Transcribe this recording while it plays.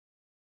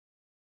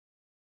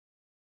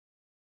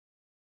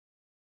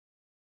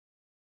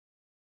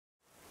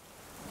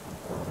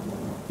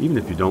Even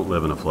if you don't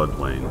live in a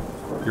floodplain,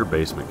 your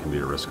basement can be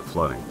at risk of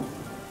flooding.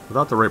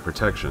 Without the right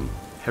protection,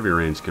 heavy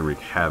rains can wreak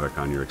havoc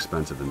on your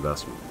expensive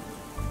investment.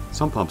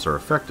 Sump pumps are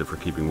effective for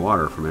keeping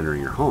water from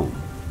entering your home,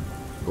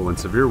 but when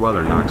severe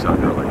weather knocks out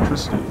your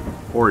electricity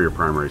or your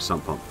primary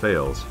sump pump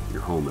fails,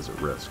 your home is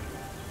at risk.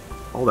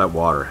 All that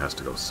water has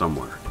to go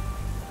somewhere.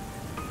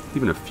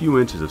 Even a few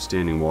inches of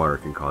standing water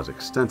can cause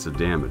extensive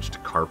damage to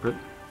carpet,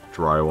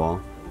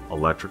 drywall,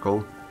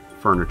 electrical,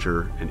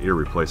 furniture, and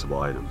irreplaceable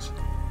items.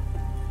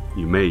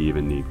 You may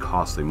even need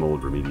costly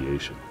mold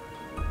remediation.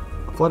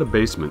 A flooded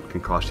basement can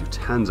cost you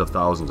tens of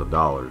thousands of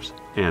dollars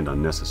and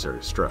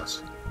unnecessary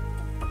stress.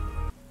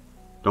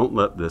 Don't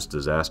let this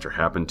disaster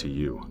happen to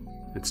you.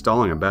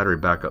 Installing a battery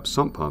backup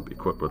sump pump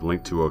equipped with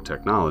Link2O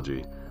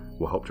technology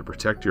will help to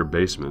protect your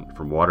basement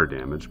from water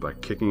damage by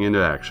kicking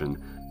into action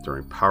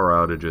during power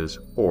outages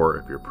or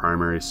if your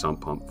primary sump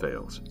pump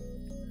fails.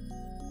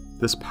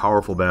 This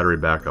powerful battery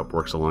backup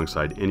works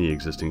alongside any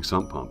existing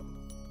sump pump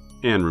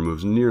and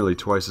removes nearly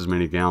twice as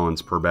many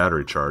gallons per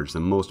battery charge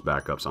than most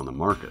backups on the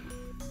market.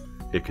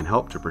 It can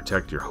help to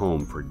protect your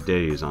home for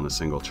days on a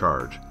single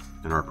charge,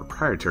 and our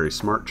proprietary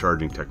smart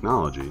charging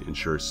technology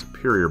ensures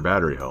superior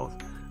battery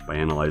health by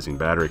analyzing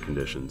battery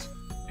conditions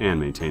and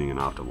maintaining an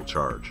optimal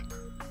charge.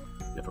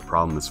 If a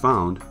problem is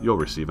found, you'll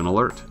receive an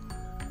alert.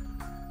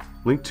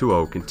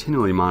 Link2O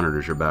continually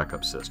monitors your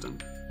backup system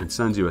and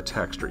sends you a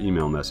text or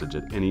email message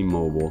at any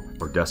mobile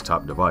or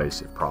desktop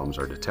device if problems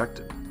are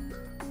detected.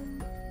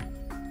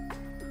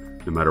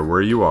 No matter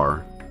where you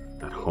are,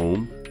 at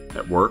home,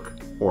 at work,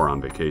 or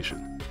on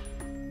vacation,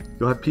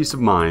 you'll have peace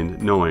of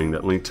mind knowing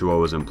that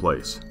Link2O is in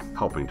place,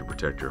 helping to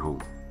protect your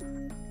home.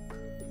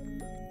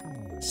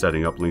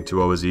 Setting up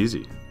Link2O is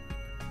easy.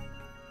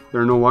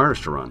 There are no wires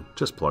to run,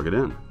 just plug it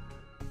in.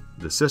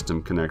 The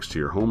system connects to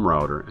your home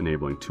router,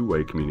 enabling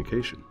two-way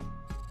communication.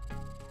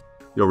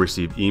 You'll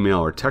receive email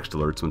or text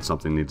alerts when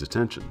something needs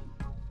attention,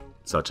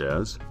 such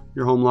as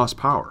your home lost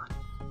power,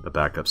 the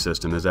backup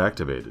system is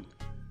activated,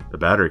 the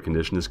battery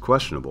condition is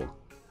questionable,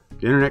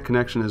 the internet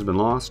connection has been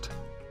lost,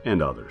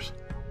 and others.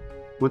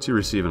 Once you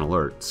receive an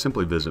alert,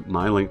 simply visit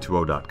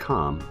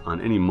mylink2o.com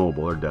on any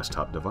mobile or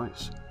desktop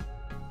device.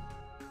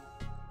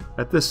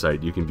 At this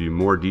site, you can view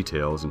more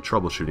details and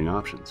troubleshooting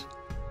options,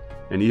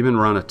 and even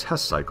run a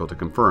test cycle to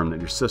confirm that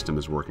your system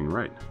is working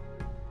right.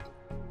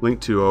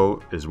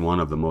 Link2O is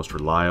one of the most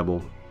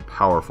reliable,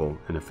 powerful,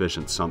 and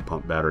efficient sump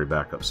pump battery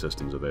backup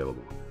systems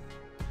available.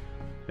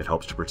 It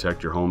helps to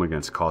protect your home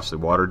against costly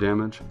water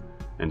damage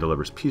and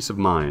delivers peace of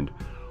mind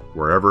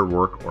wherever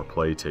work or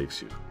play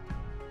takes you.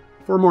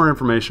 For more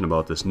information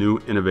about this new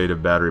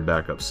innovative battery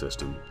backup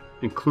system,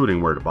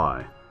 including where to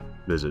buy,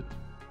 visit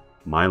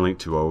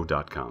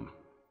mylink2o.com.